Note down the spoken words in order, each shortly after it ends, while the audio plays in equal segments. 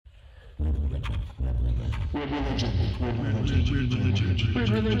Weird religion, weird religion, weird religion, weird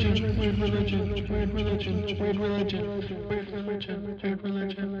religion, weird religion, weird religion, weird religion, weird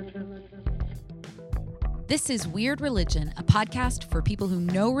religion, weird religion. This is Weird Religion, a podcast for people who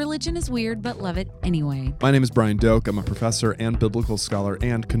know religion is weird but love it anyway. My name is Brian Doak. I'm a professor and biblical scholar.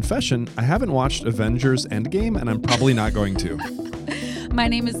 And confession, I haven't watched Avengers Endgame, and I'm probably not going to. My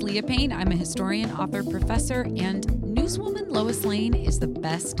name is Leah Payne. I'm a historian, author, professor, and newswoman Lois Lane is the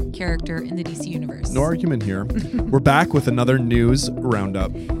best character in the DC universe. No argument here. We're back with another news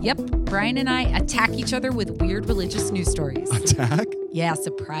roundup. Yep, Brian and I attack each other with weird religious news stories. Attack? Yeah,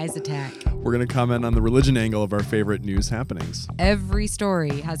 surprise attack. We're going to comment on the religion angle of our favorite news happenings. Every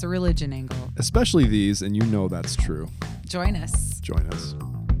story has a religion angle. Especially these, and you know that's true. Join us. Join us.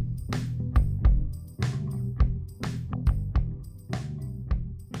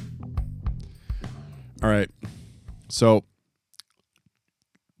 All right. So,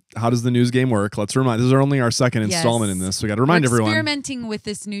 how does the news game work? Let's remind. This is only our second installment in this. So we got to remind everyone. Experimenting with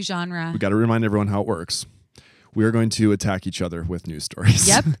this new genre. We got to remind everyone how it works. We are going to attack each other with news stories.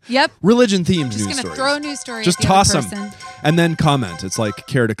 Yep. Religion themed news Just stories. gonna throw a news story. Just at the toss other them, person. and then comment. It's like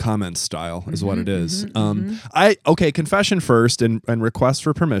care to comment style is what it is. Confession first and request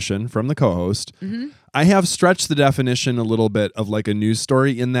for permission from the co-host. I have stretched the definition a little bit of like a news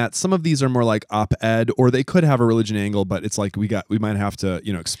story in that some of these are more like op-ed, or they could have a religion angle, but it's like we might have to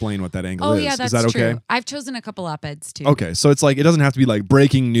explain what that angle is. Yeah, that's is that okay? true. I've chosen a couple op-eds too. Okay, so it's like it doesn't have to be like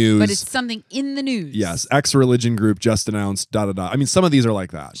breaking news, But it's something in the news. yes, X religion group just announced da da da. I mean, some of these are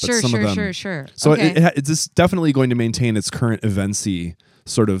like that. But some of them, Sure. So Okay. it's definitely going to maintain its current eventsy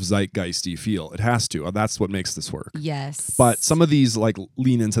sort of zeitgeisty feel. It has to. That's what makes this work. Yes. But some of these like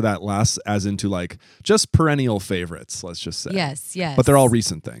lean into that less, as into like just perennial favorites. Let's just say. Yes. But they're all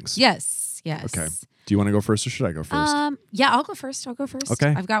recent things. Yes. Okay. Do you want to go first, or should I go first? Yeah, I'll go first.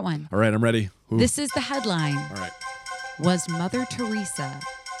 Okay. I've got one. All right, I'm ready. Ooh. This is the headline. All right. Was Mother Teresa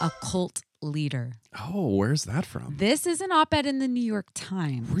a cult leader? Oh, where's that from? This is an op-ed in the New York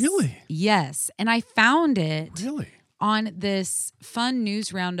Times. Really? Yes. And I found it Really? on this fun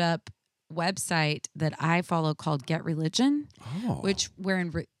news roundup website that I follow called Get Religion,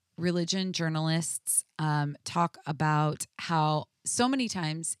 wherein religion journalists talk about how so many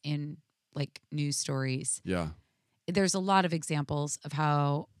times in like news stories, Yeah. there's a lot of examples of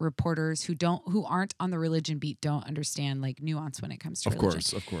how reporters who aren't on the religion beat don't understand like nuance when it comes to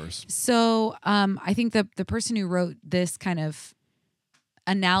religion. Of course. So I think the person who wrote this kind of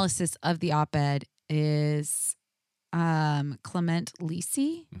analysis of the op-ed is Clement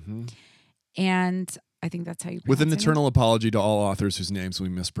Lisi. Mm-hmm. And I think that's how you pronounce With an it. eternal apology to all authors whose names we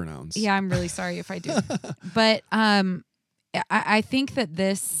mispronounce. Yeah, I'm really sorry if I do. But I think that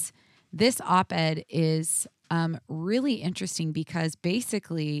this op-ed is really interesting because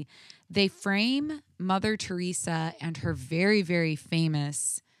basically they frame Mother Teresa and her very, very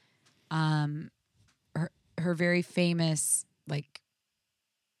famous, her very famous like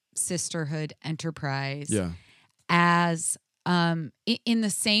sisterhood enterprise as in the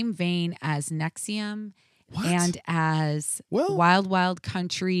same vein as NXIVM and as Wild Wild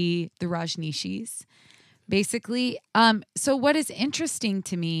Country, the Rajneeshis. Basically, so what is interesting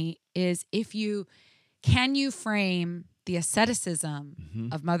to me is can you frame the asceticism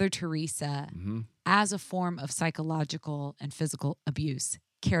of Mother Teresa as a form of psychological and physical abuse?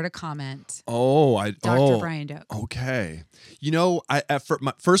 Care to comment? Dr. Brian Doak. Okay.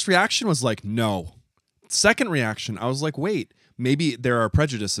 My first reaction was like, no. Second reaction, I was like, wait, maybe there are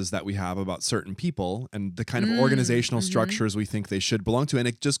prejudices that we have about certain people and the kind of organizational structures we think they should belong to. And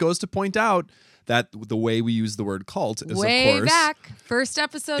it just goes to point out that the way we use the word cult is, way of course, back, first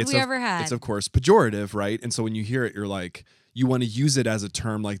episode we ever had. It's, of course, pejorative, right? And so when you hear it, you're like, you want to use it as a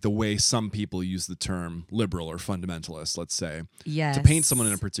term like the way some people use the term liberal or fundamentalist, let's say, to paint someone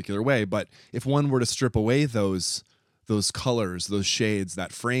in a particular way. But if one were to strip away those colors, those shades,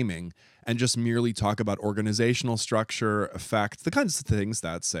 that framing, and just merely talk about organizational structure, effect, the kinds of things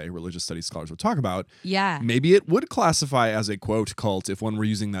that, say, religious studies scholars would talk about, maybe it would classify as a, quote, cult if one were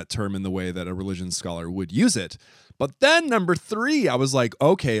using that term in the way that a religion scholar would use it. But then number 3, I was like,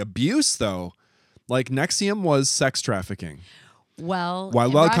 okay, abuse, though. Like NXIVM was sex trafficking. Well,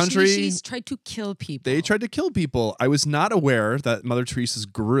 Wild Wild Country, Rajneeshis tried to kill people. They tried to kill people. I was not aware that Mother Teresa's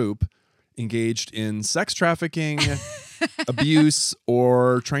group engaged in sex trafficking, abuse,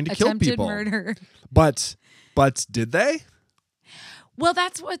 or trying to kill people. Attempted murder. But did they? Well,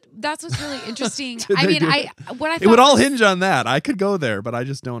 that's what's really interesting. Did I they mean, do thought it would all hinge on that. I could go there, but I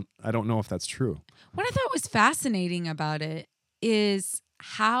don't know if that's true. What I thought was fascinating about it is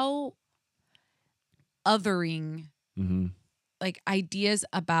how othering like ideas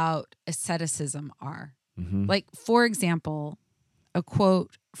about asceticism are. Mm-hmm. Like, for example, a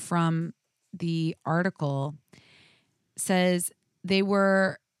quote from the article says they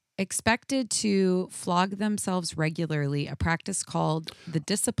were expected to flog themselves regularly, a practice called the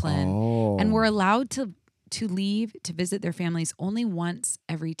discipline, and were allowed to leave to visit their families only once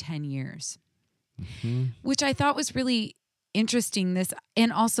every 10 years, which I thought was really interesting.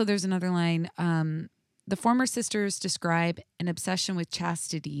 And also there's another line. The former sisters describe an obsession with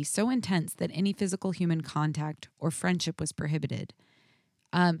chastity so intense that any physical human contact or friendship was prohibited.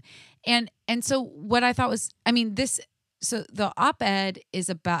 And so what I thought was, so the op-ed is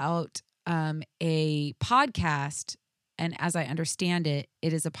about a podcast, and as I understand it,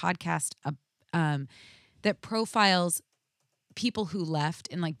 it is a podcast that profiles people who left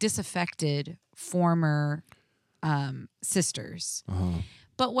and like disaffected former sisters. Uh-huh.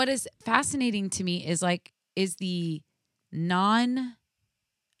 But what is fascinating to me is the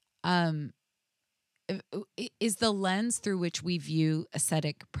lens through which we view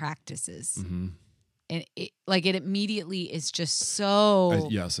ascetic practices. Mm-hmm. And it immediately is just so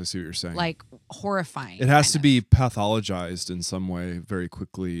yes, I see what you're saying. Like horrifying. It has to be pathologized in some way very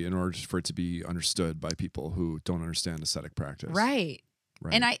quickly in order for it to be understood by people who don't understand ascetic practice. Right.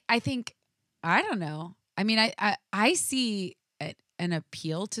 And I think, I don't know. I mean, I see an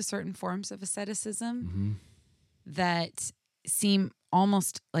appeal to certain forms of asceticism that seem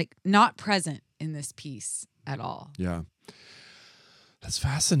almost like not present in this piece at all. Yeah. That's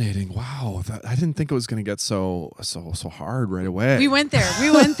fascinating. Wow. I didn't think it was going to get so hard right away. We went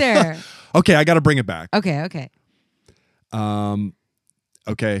there. Okay, I got to bring it back. Okay.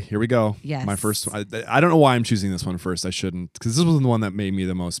 Okay, here we go. Yes. My first one. I don't know why I'm choosing this one first. I shouldn't, because this was the one that made me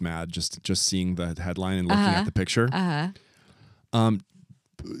the most mad, just seeing the headline and looking at the picture.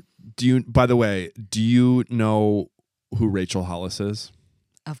 By the way, do you know who Rachel Hollis is?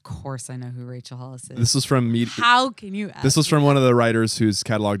 Of course I know who Rachel Hollis is. This was from How can you ask? This was from one of the writers who's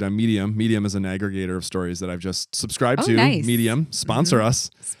cataloged on Medium. Medium is an aggregator of stories that I've just subscribed to. Nice. Medium, sponsor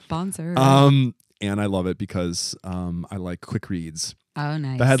us. Sponsor. And I love it because I like quick reads. Oh,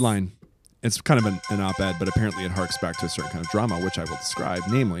 nice. The headline, it's kind of an op-ed, but apparently it harks back to a certain kind of drama, which I will describe.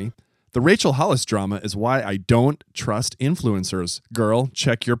 Namely, the Rachel Hollis drama is why I don't trust influencers. Girl,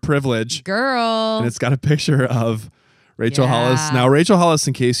 check your privilege. Girl. And it's got a picture of Rachel Hollis. Now, Rachel Hollis,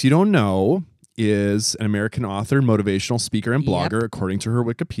 in case you don't know, is an American author, motivational speaker, and blogger, according to her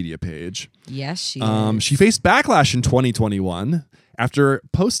Wikipedia page. Yes, she is. She faced backlash in 2021 after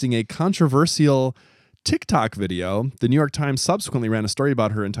posting a controversial TikTok video. The New York Times subsequently ran a story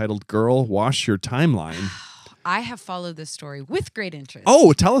about her entitled, "Girl, Wash Your Timeline." I have followed this story with great interest.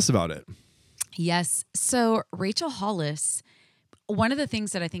 Oh, tell us about it. Yes. So Rachel Hollis, one of the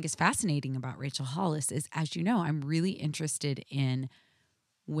things that I think is fascinating about Rachel Hollis is, as you know, I'm really interested in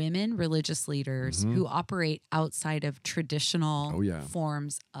women religious leaders who operate outside of traditional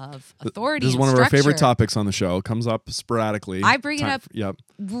forms of authority. This is one of our favorite topics on the show. Comes up sporadically. I bring it up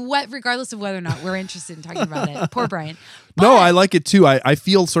regardless of whether or not we're interested in talking about it. Poor Brian. But no, I like it too. I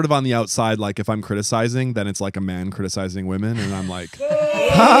feel sort of on the outside, like if I'm criticizing, then it's like a man criticizing women, and I'm like,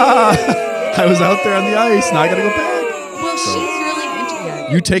 I was out there on the ice, now I gotta go back. Well, she's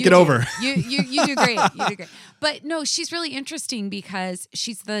really You take it over. You do great. You do great. But no, she's really interesting because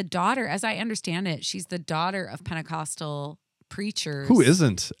she's the daughter, as I understand it, she's the daughter of Pentecostal preachers. Who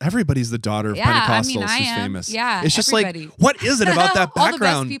isn't? Everybody's the daughter of Pentecostals who's famous. Yeah, it's just everybody. like, what is it about that background? All the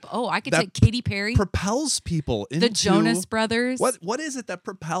best people. Oh, I could say Katy Perry propels people into the Jonas Brothers. What is it that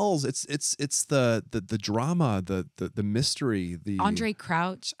propels? It's the drama, the mystery, the Andre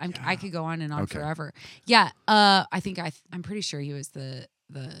Crouch. I could go on and on forever. Yeah, I'm pretty sure he was the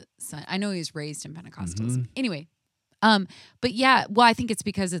son. I know he was raised in Pentecostalism. Anyway, but yeah, well, I think it's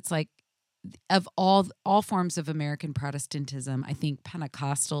because it's like, of all forms of American Protestantism, I think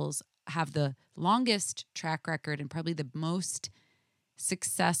Pentecostals have the longest track record and probably the most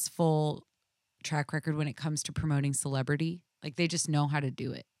successful track record when it comes to promoting celebrity. Like, they just know how to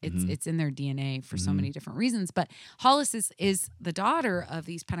do it. It's in their DNA for so many different reasons. But Hollis is the daughter of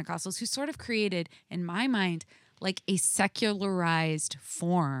these Pentecostals who sort of created, in my mind, like a secularized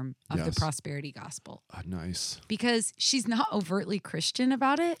form of the prosperity gospel. Nice. Because she's not overtly Christian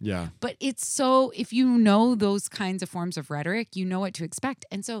about it. Yeah. But it's so, if you know those kinds of forms of rhetoric, you know what to expect.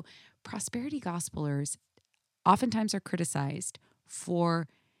 And so prosperity gospelers oftentimes are criticized for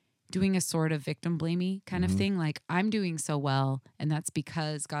doing a sort of victim blamey kind of thing. Like, I'm doing so well, and that's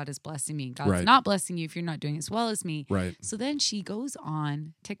because God is blessing me. God's not blessing you if you're not doing as well as me. Right. So then she goes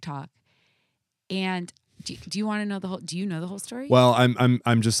on TikTok, and do you want to know the whole? Do you know the whole story? Well,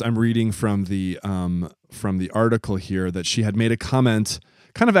 I'm reading from the article here that she had made a comment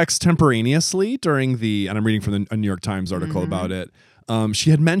kind of extemporaneously during and I'm reading from a New York Times article about it. She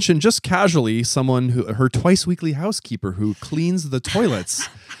had mentioned just casually her twice weekly housekeeper who cleans the toilets.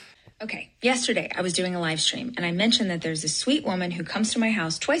 Okay, yesterday I was doing a live stream and I mentioned that there's this sweet woman who comes to my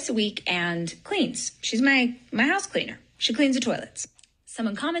house twice a week and cleans. She's my house cleaner. She cleans the toilets.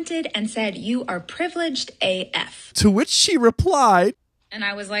 Someone commented and said, "You are privileged AF." To which she replied, and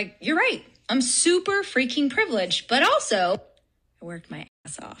I was like, "You're right. I'm super freaking privileged, but also I worked my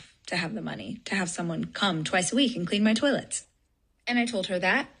ass off to have the money to have someone come twice a week and clean my toilets." And I told her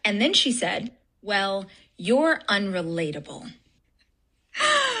that. And then she said, "Well, you're unrelatable."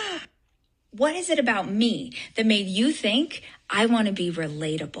 What is it about me that made you think I want to be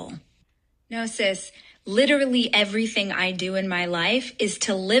relatable? No, sis, literally everything I do in my life is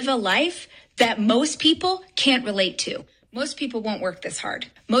to live a life that most people can't relate to. Most people won't work this hard.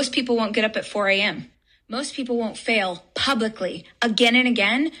 Most people won't get up at 4 a.m. Most people won't fail publicly again and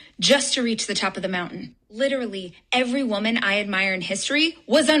again just to reach the top of the mountain. Literally every woman I admire in history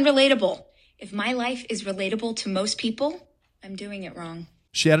was unrelatable. If my life is relatable to most people, I'm doing it wrong.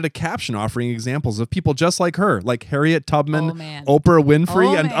 She added a caption offering examples of people just like her, like Harriet Tubman, Oprah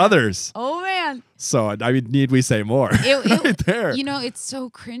Winfrey, and others. Oh, man. So, I mean, need we say more? Right there. You know, it's so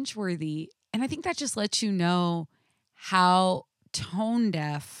cringeworthy. And I think that just lets you know how tone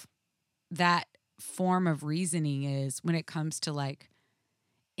deaf that form of reasoning is when it comes to like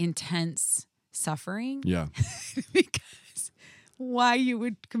intense suffering. Yeah. Because why you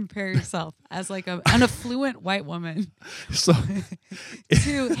would compare yourself as like an affluent white woman to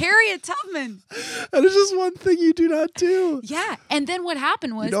Harriet Tubman. That is just one thing you do not do. Yeah. And then what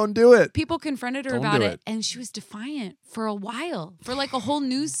happened was, you don't do it. People confronted her about it, and she was defiant for a while, for like a whole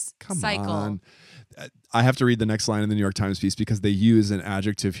news cycle. On. I have to read the next line in the New York Times piece because they use an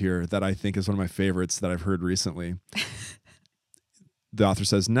adjective here that I think is one of my favorites that I've heard recently. The author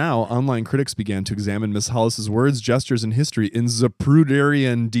says, now online critics began to examine Miss Hollis's words, gestures, and history in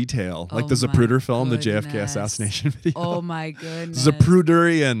Zapruderian detail. Like the Zapruder film, the JFK assassination video. Oh my goodness.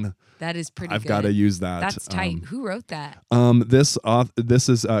 Zapruderian. That is pretty I've good. got to use that. That's tight. Who wrote that? This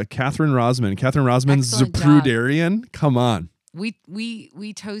is Catherine Rosman. Catherine Rosman, Zapruderian. Come on.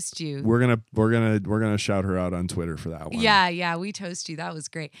 We toast you. We're gonna shout her out on Twitter for that one. Yeah, we toast you. That was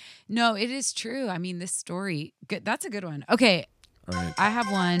great. No, it is true. I mean, this story, that's a good one. Okay. All right. I have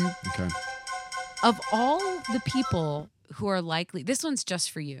one. Okay. Of all the people who are likely, this one's just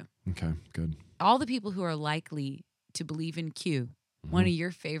for you. Okay, good. All the people who are likely to believe in Q, one of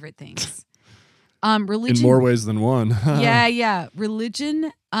your favorite things. Religion. In more ways than one. Yeah.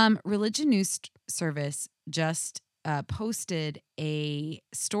 Religion News Service just posted a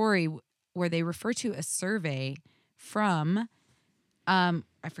story where they refer to a survey from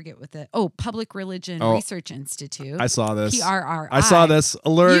I forget what Public Religion Research Institute. I saw this. PRRI. I saw this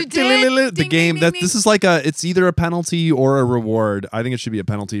alert. You did? The game that this is like it's either a penalty or a reward. I think it should be a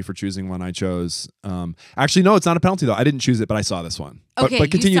penalty for choosing one I chose. Actually, no, it's not a penalty though. I didn't choose it, but I saw this one. Okay, but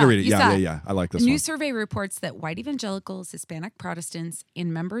continue to read it. Yeah. I like this one. A new one. survey reports that white evangelicals, Hispanic Protestants,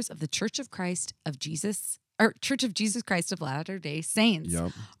 and members of the Church of Jesus Christ of Latter-day Saints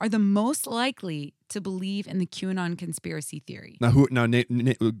are the most likely to believe in the QAnon conspiracy theory. Now,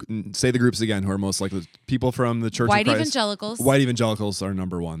 say the groups again who are most likely. People from the Church of Christ. White evangelicals. White evangelicals are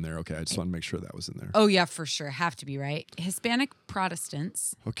number one there. Okay, I just want to make sure that was in there. Oh yeah, for sure, have to be right. Hispanic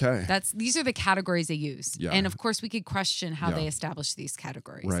Protestants. Okay. These are the categories they use, yeah. And of course, we could question how they established these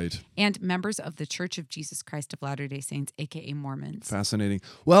categories. Right. And members of the Church of Jesus Christ of Latter-day Saints, aka Mormons. Fascinating.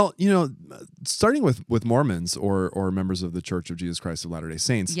 Well, starting with Mormons or members of the Church of Jesus Christ of Latter-day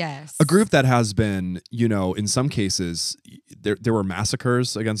Saints. Yes. A group that has been, in some cases, there were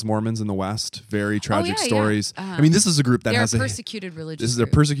massacres against Mormons in the West. Very tragic stories. Yeah. I mean, this is a group that has a persecuted religious. This is a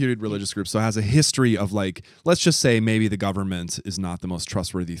persecuted religious group, so it has a history of let's just say maybe the government is not the most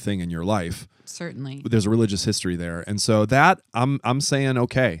trustworthy thing in your life. Certainly, there's a religious history there, and so that I'm saying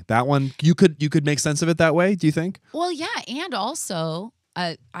okay, that one you could make sense of it that way. Do you think? Well, yeah, and also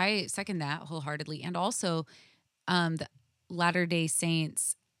I second that wholeheartedly, and also the Latter-day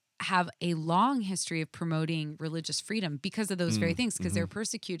Saints have a long history of promoting religious freedom because of those very things, because they're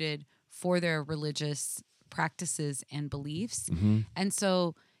persecuted for their religious practices and beliefs. And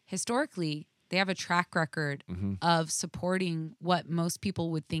so historically, they have a track record of supporting what most people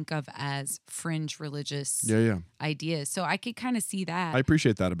would think of as fringe religious ideas. So I could kind of see that. I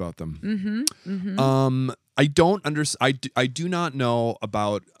appreciate that about them. I don't I do not know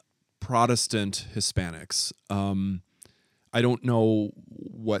about Protestant Hispanics. I don't know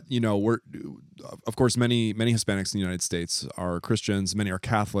what, of course, many Hispanics in the United States are Christians, many are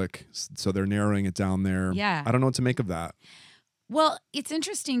Catholic, so they're narrowing it down there. Yeah. I don't know what to make of that. Well, it's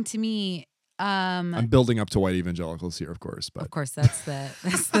interesting to me. I'm building up to white evangelicals here, of course, but of course that's the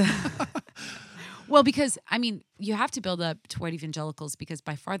well, because I mean, you have to build up to white evangelicals because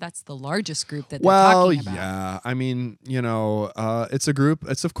by far that's the largest group that they're talking about. Yeah. I mean, it's a group.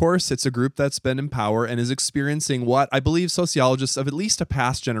 It's a group that's been in power and is experiencing what I believe sociologists of at least a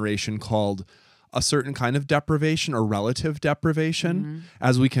past generation called a certain kind of deprivation or relative deprivation.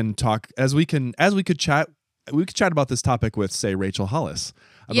 As we can talk, we could chat about this topic with, say, Rachel Hollis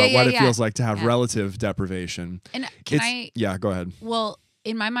about what it feels like to have relative deprivation. And go ahead. Well,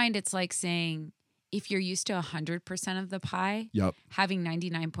 in my mind, it's like saying if you're used to 100% of the pie, having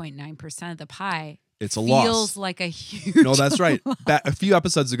 99.9% of the pie, it's a loss. Feels like a huge No, that's right. A few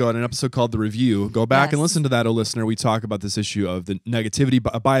episodes ago, in an episode called The Review, go back and listen to that, listener. We talk about this issue of the negativity,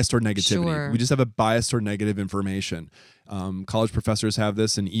 a bias toward negativity. Sure. We just have a bias toward negative information. College professors have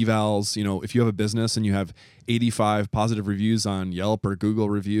this in evals. If you have a business and you have 85 positive reviews on Yelp or Google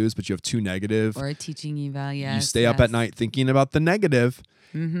reviews, but you have 2 negative. Or a teaching eval, yes. You stay up at night thinking about the negative.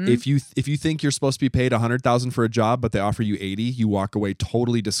 If you think you're supposed to be paid $100,000 for a job, but they offer you 80, you walk away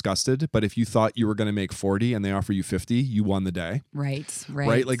totally disgusted. But if you thought you were going to make 40 and they offer you 50, you won the day. Right.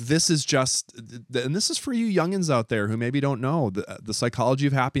 Like this is just, and this is for you youngins out there who maybe don't know the psychology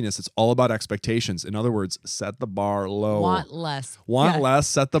of happiness. It's all about expectations. In other words, set the bar low. Want less. Less.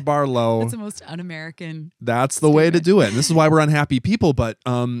 Set the bar low. That's the most un-American. That's the way to do it. And this is why we're unhappy people. But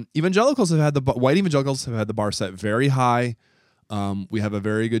white evangelicals have had the bar set very high. We have a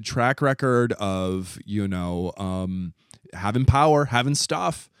very good track record of, having power, having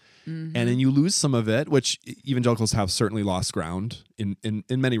stuff. And then you lose some of it, which evangelicals have certainly lost ground in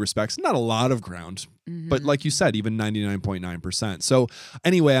many respects. Not a lot of ground, but like you said, even 99.9%. So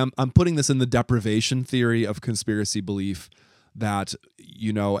anyway, I'm putting this in the deprivation theory of conspiracy belief that,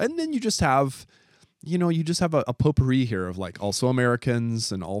 and then you just have a potpourri here of like also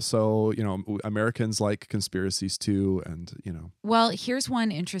Americans and also, Americans like conspiracies too. And, Well, here's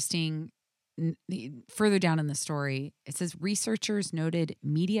one interesting, further down in the story. It says researchers noted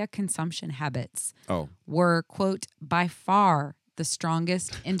media consumption habits were, quote, by far the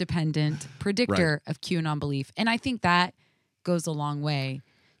strongest independent predictor of QAnon belief. And I think that goes a long way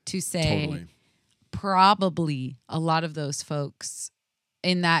to say probably a lot of those folks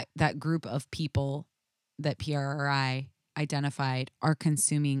in that group of people that PRRI identified are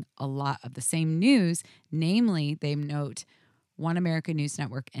consuming a lot of the same news. Namely, they note One America News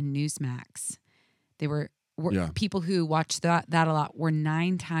Network and Newsmax. They were people who watched that a lot were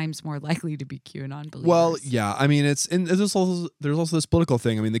 9 times more likely to be QAnon believers. Well, yeah. I mean, there's also this political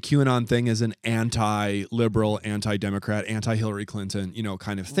thing. I mean, the QAnon thing is an anti-liberal, anti-Democrat, anti-Hillary Clinton,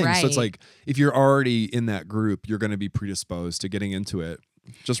 kind of thing. Right. So it's like if you're already in that group, you're going to be predisposed to getting into it.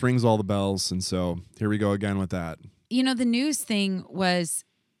 Just rings all the bells. And so here we go again with that. The news thing was,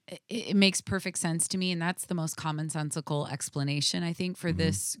 it makes perfect sense to me. And that's the most commonsensical explanation, I think, for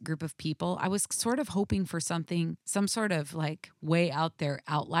this group of people. I was sort of hoping for some sort of like way out there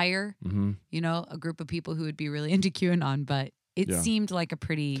outlier, a group of people who would be really into QAnon, but it seemed like a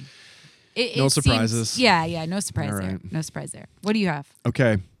pretty... No surprises. No surprise there. Right. No surprise there. What do you have?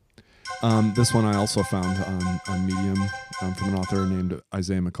 Okay. This one I also found on Medium from an author named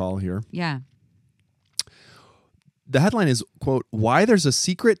Isaiah McCall here. Yeah. The headline is, quote, "Why There's a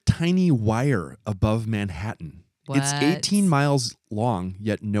Secret Tiny Wire Above Manhattan." What? It's 18 miles long,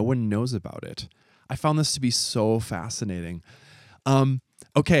 yet no one knows about it. I found this to be so fascinating.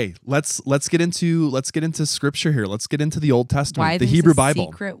 Okay, let's get into scripture here. Let's get into the Old Testament, the Hebrew Bible.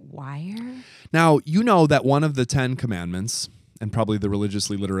 Secret wire? Now, you know that one of the 10 commandments, and probably the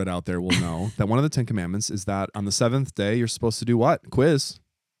religiously literate out there will know that one of the 10 commandments is that on the 7th day you're supposed to do what? Quiz.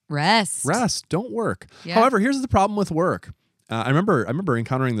 Rest. Don't work. Yeah. However, here's the problem with work. I remember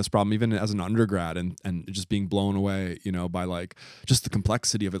encountering this problem even as an undergrad and just being blown away, by like just the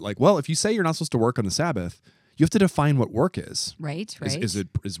complexity of it. Like, well, if you say you're not supposed to work on the Sabbath, you have to define what work is. Right.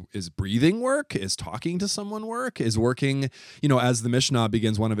 Is breathing work? Is talking to someone work? Is working, as the Mishnah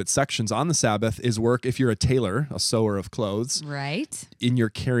begins one of its sections on the Sabbath, is work if you're a tailor, a sewer of clothes. Right. You're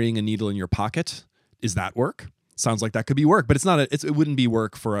carrying a needle in your pocket. Is that work? Sounds like that could be work, but it's not. It wouldn't be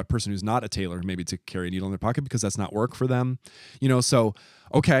work for a person who's not a tailor, maybe to carry a needle in their pocket, because that's not work for them. So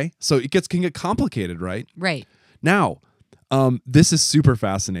okay, so it can get complicated, right? Right. Now, this is super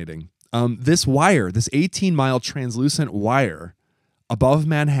fascinating. This wire, this 18-mile translucent wire above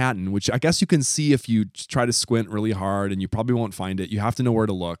Manhattan, which I guess you can see if you try to squint really hard, and you probably won't find it. You have to know where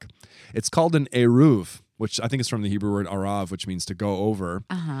to look. It's called an eruv, which I think is from the Hebrew word arav, which means to go over.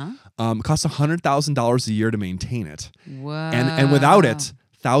 Uh-huh. Costs $100,000 a year to maintain it. Whoa. And without it,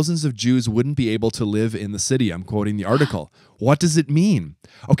 thousands of Jews wouldn't be able to live in the city. I'm quoting the article. What does it mean?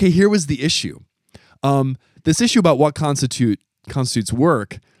 Okay, here was the issue. This issue about what constitutes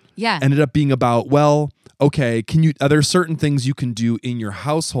work ended up being about, well, okay, are there certain things you can do in your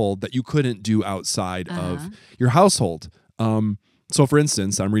household that you couldn't do outside of your household? So for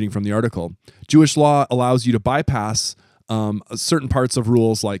instance, I'm reading from the article, Jewish law allows you to bypass certain parts of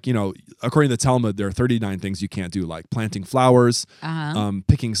rules, like, according to the Talmud, there are 39 things you can't do, like planting flowers,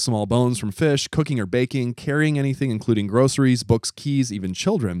 picking small bones from fish, cooking or baking, carrying anything, including groceries, books, keys, even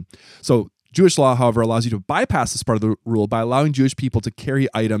children. So Jewish law, however, allows you to bypass this part of the rule by allowing Jewish people to carry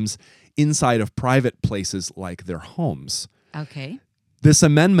items inside of private places like their homes. Okay. This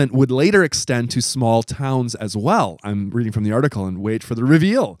amendment would later extend to small towns as well. I'm reading from the article and wait for the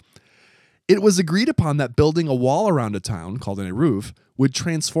reveal. It was agreed upon that building a wall around a town, called an eruv, would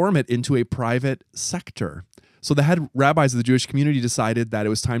transform it into a private sector. So the head rabbis of the Jewish community decided that it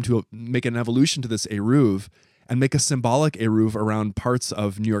was time to make an evolution to this eruv and make a symbolic eruv around parts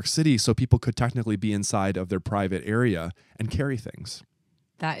of New York City so people could technically be inside of their private area and carry things.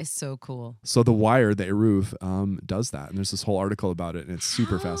 That is so cool. So the Wire, the eruv, does that. And there's this whole article about it, and it's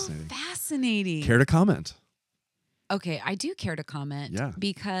super fascinating. Fascinating. Care to comment? Okay, I do care to comment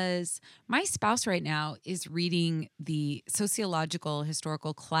because my spouse right now is reading the sociological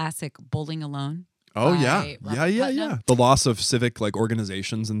historical classic Bowling Alone. Oh, yeah. The loss of civic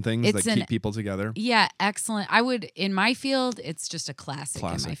organizations and things that keep people together. Yeah, excellent. I would, in my field, it's just a classic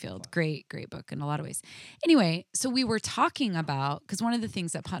in my field. Great book in a lot of ways. Anyway, so we were talking about, because one of the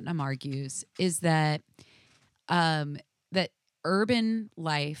things that Putnam argues is that that urban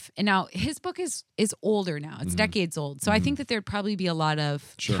life, and now his book is older now. It's decades old. So I think that there'd probably be a lot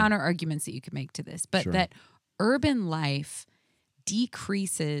of counter arguments that you could make to this, but that urban life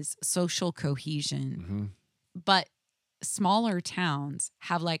decreases social cohesion, but smaller towns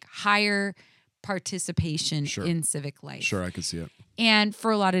have higher participation in civic life. Sure, I could see it. And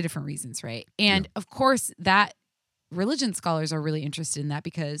for a lot of different reasons, right? And of course, that religion scholars are really interested in that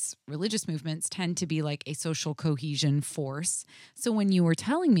because religious movements tend to be a social cohesion force. So when you were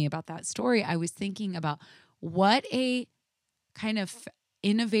telling me about that story, I was thinking about what a kind of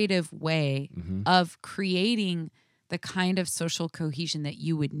innovative way of creating the kind of social cohesion that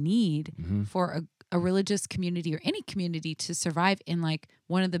you would need for a religious community or any community to survive in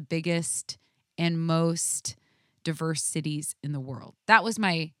one of the biggest and most diverse cities in the world. That was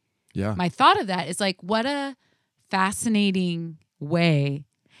my thought of that is what a fascinating way,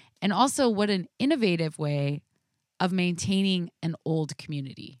 and also what an innovative way of maintaining an old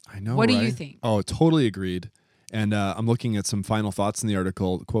community. I know. What do you think? Oh, totally agreed. And I'm looking at some final thoughts in the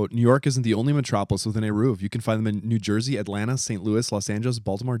article. Quote, New York isn't the only metropolis with an eruv. You can find them in New Jersey, Atlanta, St. Louis, Los Angeles,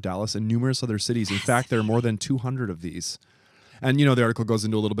 Baltimore, Dallas, and numerous other cities. In fact, there are more than 200 of these. And, the article goes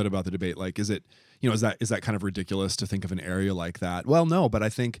into a little bit about the debate. Is it, is that kind of ridiculous to think of an area like that? Well, no, but I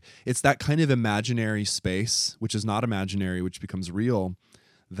think it's that kind of imaginary space, which is not imaginary, which becomes real,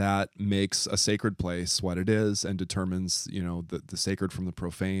 that makes a sacred place what it is and determines, the sacred from the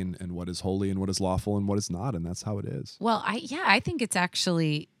profane and what is holy and what is lawful and what is not. And that's how it is. Well, I think it's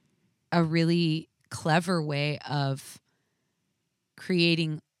actually a really clever way of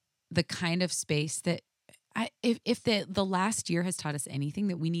creating the kind of space that if the last year has taught us anything,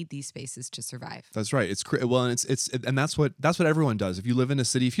 that we need these spaces to survive. That's right. And that's what everyone does. If you live in a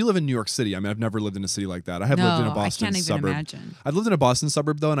city, if you live in New York City, I've never lived in a city like that. I have lived in a Boston suburb. I can't even imagine. I've lived in a Boston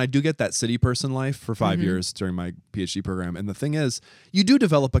suburb though, and I do get that city person life for 5 years during my PhD program. And the thing is, you do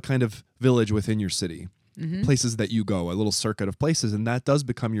develop a kind of village within your city. Places that you go, a little circuit of places, and that does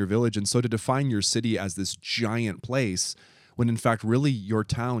become your village. And so to define your city as this giant place, when in fact really your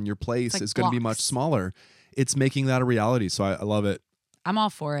town, your place is going to be much smaller, it's making that a reality. So I love it. I'm all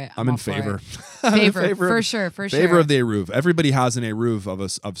for it. I'm in favor. Favor, for sure. Favor of the eruv. Everybody has an eruv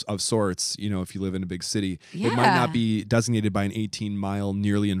of sorts. If you live in a big city, it might not be designated by an 18-mile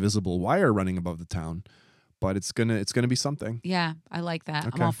nearly invisible wire running above the town, but it's gonna be something. Yeah, I like that.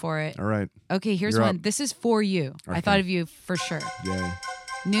 Okay. I'm all for it. All right. Okay, here's one. This is for you. Okay. I thought of you for sure. Yay.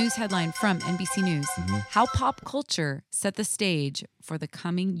 News headline from NBC News. How pop culture set the stage for the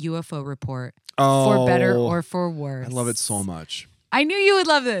coming UFO report. For better or for worse. I love it so much. I knew you would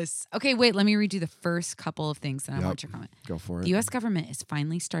love this. Okay, wait, let me read you the first couple of things and I want your comment. Go for it. The U.S. government is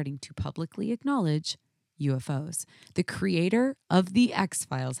finally starting to publicly acknowledge UFOs. The creator of The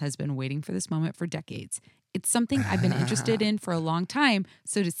X-Files has been waiting for this moment for decades. It's something I've been interested in for a long time,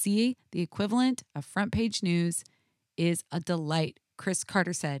 so to see the equivalent of front page news is a delight, Chris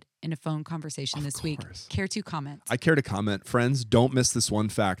Carter said in a phone conversation this week. Care to comment? I care to comment. Friends, don't miss this one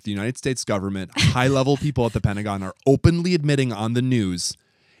fact. The United States government, high-level people at the Pentagon are openly admitting on the news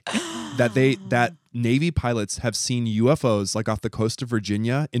that Navy pilots have seen UFOs like off the coast of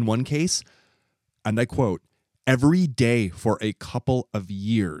Virginia in one case, and I quote, every day for a couple of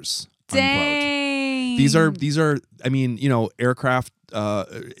years. Dang. Unquote. These are I mean, aircraft,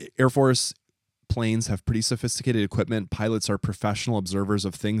 Air Force planes have pretty sophisticated equipment. Pilots are professional observers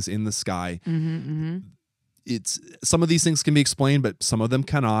of things in the sky. It's some of these things can be explained, but some of them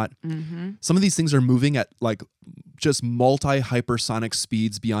cannot. Some of these things are moving at like just multi-hypersonic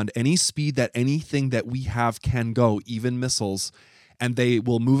speeds beyond any speed that anything that we have can go, even missiles, and they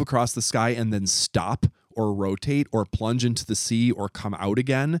will move across the sky and then stop or rotate or plunge into the sea or come out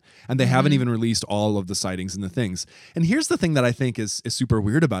again. And they haven't even released all of the sightings and the things. And here's the thing that I think is super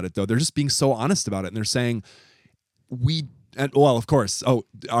weird about it, though. They're just being so honest about it. And they're saying, well, of course. Oh,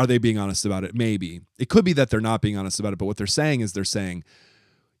 are they being honest about it? Maybe. It could be that they're not being honest about it. But what they're saying is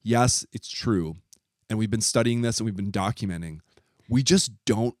yes, it's true. And we've been studying this and we've been documenting. We just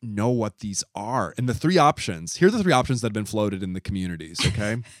don't know what these are. And here are the three options that have been floated in the communities,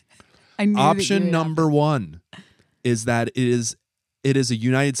 okay? Option number one is that it is a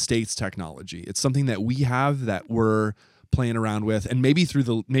United States technology. It's something that we have that we're playing around with, and maybe through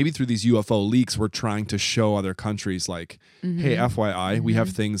these UFO leaks, we're trying to show other countries like, hey, FYI, we have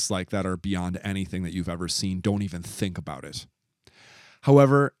things like that are beyond anything that you've ever seen. Don't even think about it.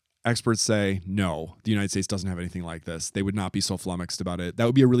 However, experts say no, the United States doesn't have anything like this. They would not be so flummoxed about it. That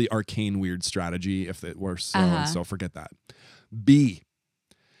would be a really arcane, weird strategy if it were so. And so forget that. B.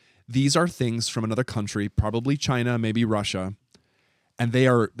 These are things from another country, probably China, maybe Russia, and they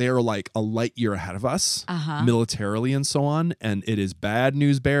are like a light year ahead of us militarily and so on. And it is bad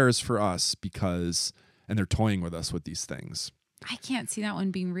news bears for us and they're toying with us with these things. I can't see that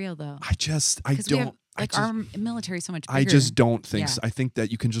one being real though. I don't. Our military is so much bigger. I just don't think so. I think that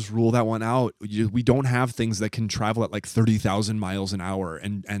you can just rule that one out. We don't have things that can travel at like 30,000 miles an hour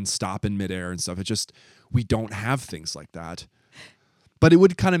and stop in midair and stuff. We don't have things like that. But it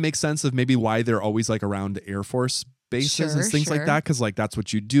would kind of make sense of maybe why they're always like around Air Force bases and things like that. Because like that's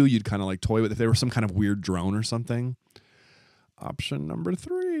what you do. You'd kind of like toy with if they were some kind of weird drone or something. Option number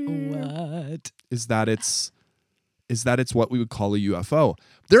 3. What? Is that it's what we would call a UFO.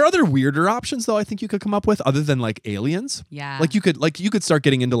 There are other weirder options though I think you could come up with other than like aliens. Yeah. Like you could start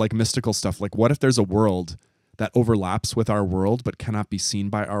getting into like mystical stuff. Like what if there's a world that overlaps with our world but cannot be seen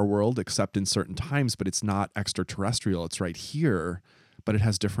by our world except in certain times, but it's not extraterrestrial. It's right here, but it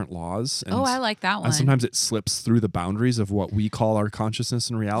has different laws. And, I like that one. And sometimes it slips through the boundaries of what we call our consciousness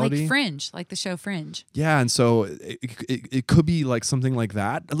and reality. Like Fringe, like the show Fringe. Yeah, and so it could be like something like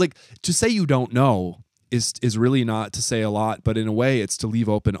that. Like to say you don't know is really not to say a lot, but in a way it's to leave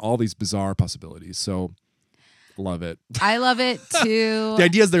open all these bizarre possibilities. So love it. I love it too. The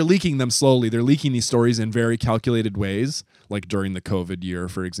idea is they're leaking them slowly. They're leaking these stories in very calculated ways, like during the COVID year,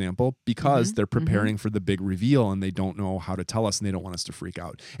 for example, because they're preparing for the big reveal and they don't know how to tell us and they don't want us to freak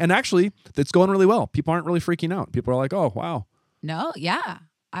out. And actually, it's going really well. People aren't really freaking out. People are like, oh, wow. No, yeah.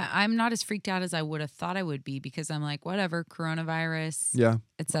 I'm not as freaked out as I would have thought I would be because I'm like, whatever, coronavirus,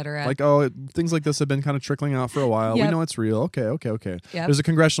 etc. Like, things like this have been kind of trickling out for a while. We know it's real. Okay. Yep. There's a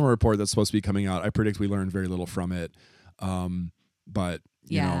congressional report that's supposed to be coming out. I predict we learned very little from it. But,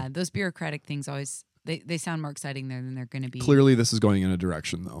 you know, those bureaucratic things always, they sound more exciting than they're going to be. Clearly, this is going in a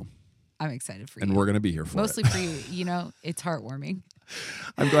direction, though. I'm excited for you. And we're going to be here for Mostly for you. You know, it's heartwarming.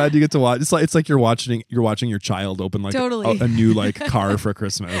 I'm glad you get to watch. It's like you're watching your child open like a new like car for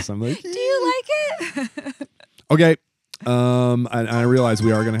Christmas. I'm like, do you like it? Okay. I realize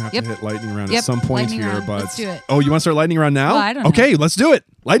we are going to have to hit lightning round at some point lightning here, round. but Let's do it. Oh, you want to start lightning round now? Well, I don't know. Okay, let's do it.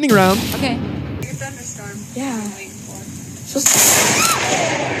 Lightning round. Okay. Big thunderstorm. Yeah. I'm waiting for.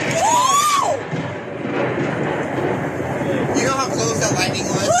 You know how close that lightning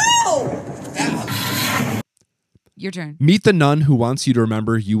was? Your turn. Meet the nun who wants you to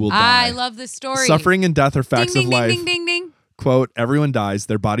remember you will die. I love this story. Suffering and death are facts ding, of ding, life. Ding, ding, ding, ding. Quote, everyone dies,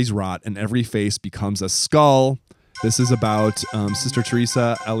 their bodies rot, and every face becomes a skull. This is about Sister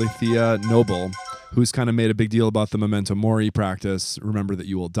Teresa Alethea Noble, who's kind of made a big deal about the Memento Mori practice, remember that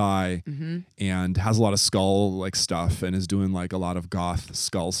you will die, and has a lot of skull like stuff and is doing like a lot of goth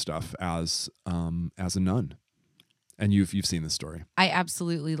skull stuff as a nun. And you've seen this story. I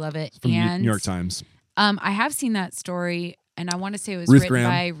absolutely love it. From and New York Times. I have seen that story, and I want to say it was Ruth written Graham.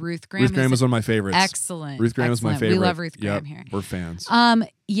 by Ruth Graham. Ruth Graham is one of my favorites. Excellent. Ruth Graham is my favorite. We love Ruth Graham here. We're fans. I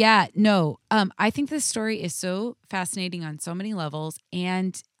think this story is so fascinating on so many levels,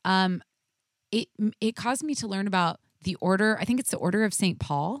 and it caused me to learn about the order. I think it's the Order of St.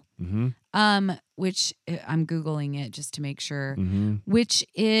 Paul, which I'm Googling it just to make sure, which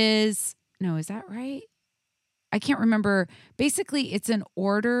is, no, is that right? I can't remember. Basically, it's an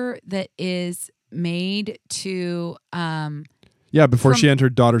order that is made to before she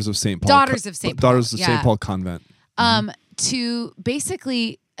entered Daughters of St. Paul. Daughters of St. Paul. Daughters of St. Paul Convent. To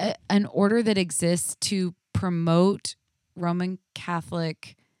basically an order that exists to promote Roman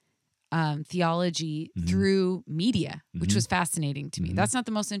Catholic theology through media, which was fascinating to me. That's not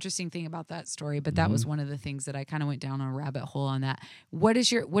the most interesting thing about that story, but that was one of the things that I kind of went down a rabbit hole on that. What are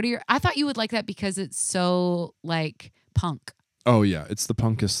your, I thought you would like that because it's so like punk. Oh yeah. It's the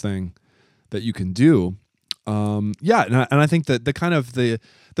punkest thing that you can do. And I think that the kind of the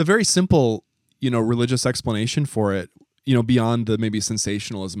very simple, religious explanation for it, beyond the maybe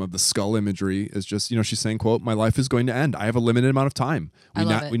sensationalism of the skull imagery is just, she's saying, quote, my life is going to end. I have a limited amount of time.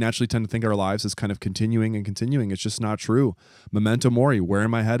 We naturally tend to think our lives as kind of continuing and continuing. It's just not true. Memento mori. Where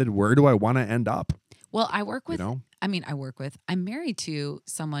am I headed? Where do I want to end up? Well, I'm married to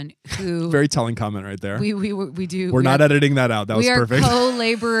someone who very telling comment right there. We're not editing that out. That was perfect. We are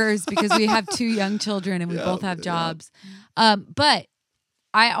co-laborers because we have 2 young children and we both have jobs. But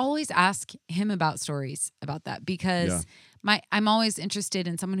I always ask him about stories about that because I'm always interested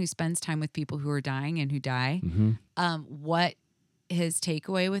in someone who spends time with people who are dying and who die. What his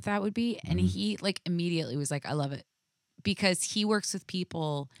takeaway with that would be. And he immediately was like, I love it because he works with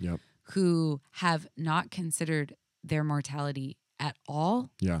people who have not considered their mortality at all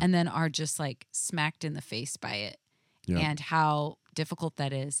and then are just like smacked in the face by it and how difficult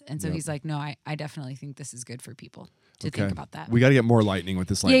that is. And so he's like, no, I definitely think this is good for people to think about that. We got to get more lightning with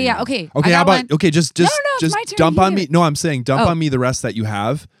this lightning. Yeah. Okay. How about just dump on me. No, I'm saying dump Oh. on me the rest that you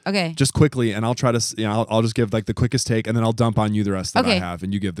have. Okay. Just quickly, and I'll try to. I'll just give like the quickest take, and then I'll dump on you the rest that I have,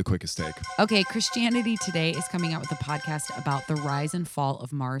 and you give the quickest take. Okay. Christianity Today is coming out with a podcast about the rise and fall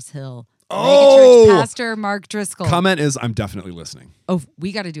of Mars Hill. Oh! Megachurch pastor Mark Driscoll. Comment is, I'm definitely listening. Oh,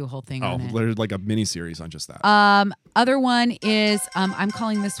 we got to do a whole thing on it. There's like a mini series on just that. Other one is I'm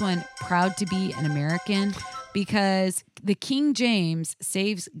calling this one "Proud to Be an American" because the King James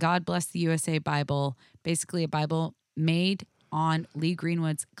saves "God Bless the USA" Bible, basically a Bible made on Lee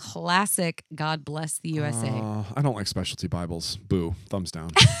Greenwood's classic "God Bless the USA." I don't like specialty Bibles. Boo. Thumbs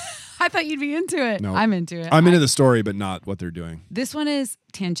down. I thought you'd be into it. No. I'm into it. I'm into the story, but not what they're doing. This one is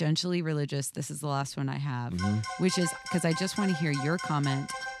tangentially religious. This is the last one I have, which is because I just want to hear your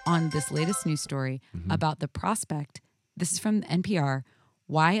comment on this latest news story about the prospect. This is from NPR.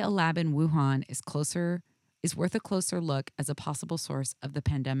 Why a lab in Wuhan is worth a closer look as a possible source of the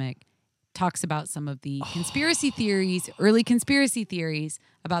pandemic. Talks about some of the early conspiracy theories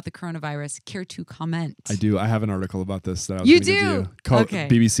about the coronavirus. Care to comment? I do. I have an article about this that I was You going to do? Okay.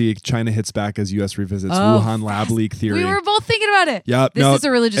 BBC, China hits back as U.S. revisits Wuhan lab leak theory. We were both thinking about it. Yeah, This is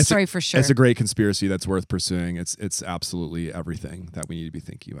a religious story for sure. It's a great conspiracy that's worth pursuing. It's absolutely everything that we need to be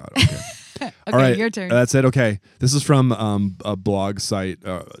thinking about. Okay. Okay, all right, your turn. That's it. Okay. This is from a blog site.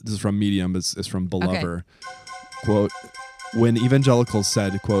 This is from Medium. It's from Belover. Quote, when evangelicals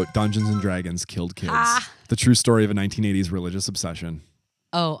said, quote, Dungeons and Dragons killed kids. The true story of a 1980s religious obsession.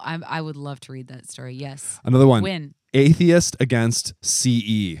 Oh, I would love to read that story. Yes. Another one. When? Atheist against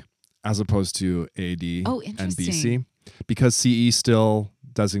CE as opposed to AD and BC. Because CE still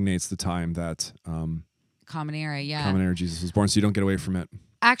designates the time that Common Era, Common Era Jesus was born, so you don't get away from it.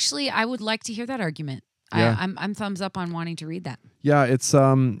 Actually, I would like to hear that argument. Yeah. I'm thumbs up on wanting to read that. Yeah, it's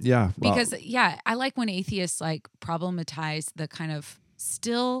Because I like when atheists like problematize the kind of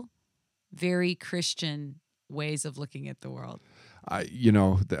still very Christian ways of looking at the world.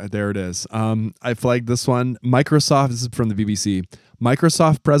 There it is. I flagged this one. Microsoft, this is from the BBC.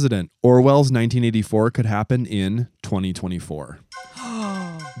 Microsoft president, Orwell's 1984 could happen in 2024.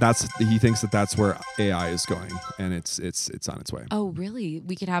 He thinks that's where AI is going, and it's on its way. Oh, really?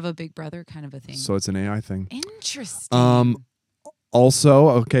 We could have a Big Brother kind of a thing. So it's an AI thing. Interesting. Also,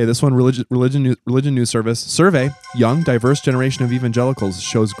 okay, this one, Religion News Service survey: young, diverse generation of evangelicals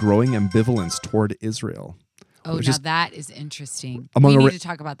shows growing ambivalence toward Israel. Oh, now that is interesting. We need to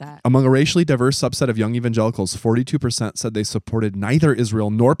talk about that. Among a racially diverse subset of young evangelicals, 42% said they supported neither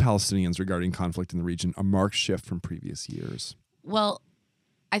Israel nor Palestinians regarding conflict in the region, a marked shift from previous years. Well,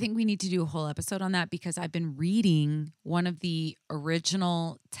 I think we need to do a whole episode on that because I've been reading one of the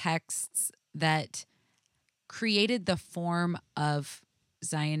original texts that created the form of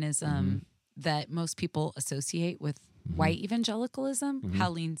Zionism that most people associate with white evangelicalism,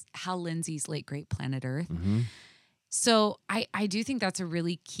 Hal Lindsey's late great Planet Earth. So I do think that's a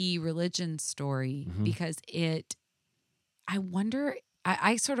really key religion story because I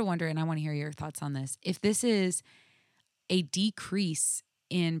sort of wonder, and I want to hear your thoughts on this, if this is a decrease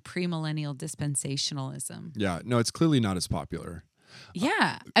in premillennial dispensationalism. Yeah, no, it's clearly not as popular.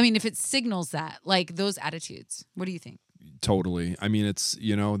 Yeah. I mean, if it signals that, like those attitudes, what do you think? Totally. I mean, it's,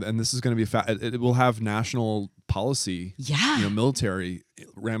 and this is going to be it will have national policy, military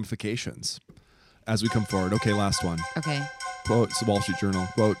ramifications as we come forward. Okay, last one. Okay. Quote, it's the Wall Street Journal.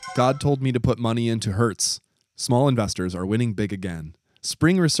 Quote, God told me to put money into Hertz. Small investors are winning big again.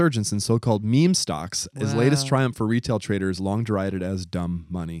 Spring resurgence in so-called meme stocks is latest triumph for retail traders long derided as dumb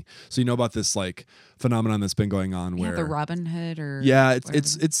money. So you know about this like phenomenon that's been going on where the Robinhood or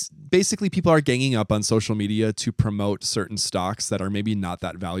it's basically people are ganging up on social media to promote certain stocks that are maybe not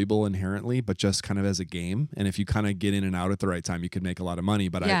that valuable inherently, but just kind of as a game. And if you kind of get in and out at the right time, you could make a lot of money.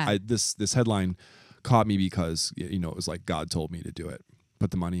 But this headline caught me because it was like God told me to do it, put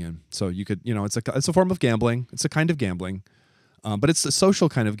the money in. So you could it's a form of gambling. It's a kind of gambling. But it's a social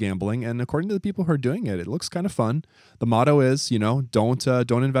kind of gambling, and according to the people who are doing it, it looks kind of fun. The motto is, don't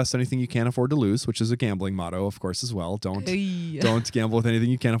invest anything you can't afford to lose, which is a gambling motto, of course, as well. Don't gamble with anything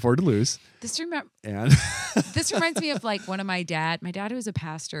you can't afford to lose. This reminds me of like one of my dad, who was a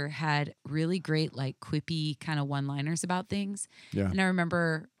pastor, had really great like quippy kind of one-liners about things. Yeah. And I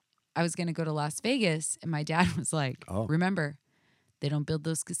remember I was going to go to Las Vegas, and my dad was like, remember, they don't build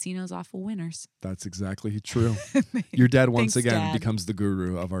those casinos off of winners. That's exactly true. Your dad once again becomes the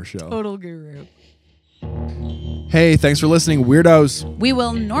guru of our show. Total guru. Hey, thanks for listening, weirdos. We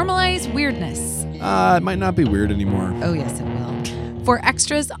will normalize weirdness. It might not be weird anymore. Oh, yes, it will. For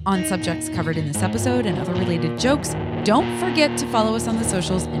extras on subjects covered in this episode and other related jokes, don't forget to follow us on the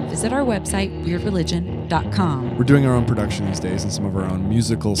socials and visit our website, weirdreligion.com. We're doing our own production these days and some of our own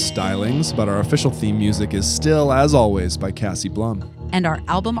musical stylings, but our official theme music is still, as always, by Cassie Blum. And our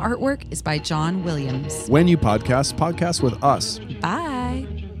album artwork is by John Williams. When you podcast with us. Bye.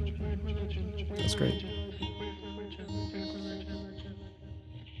 That's great.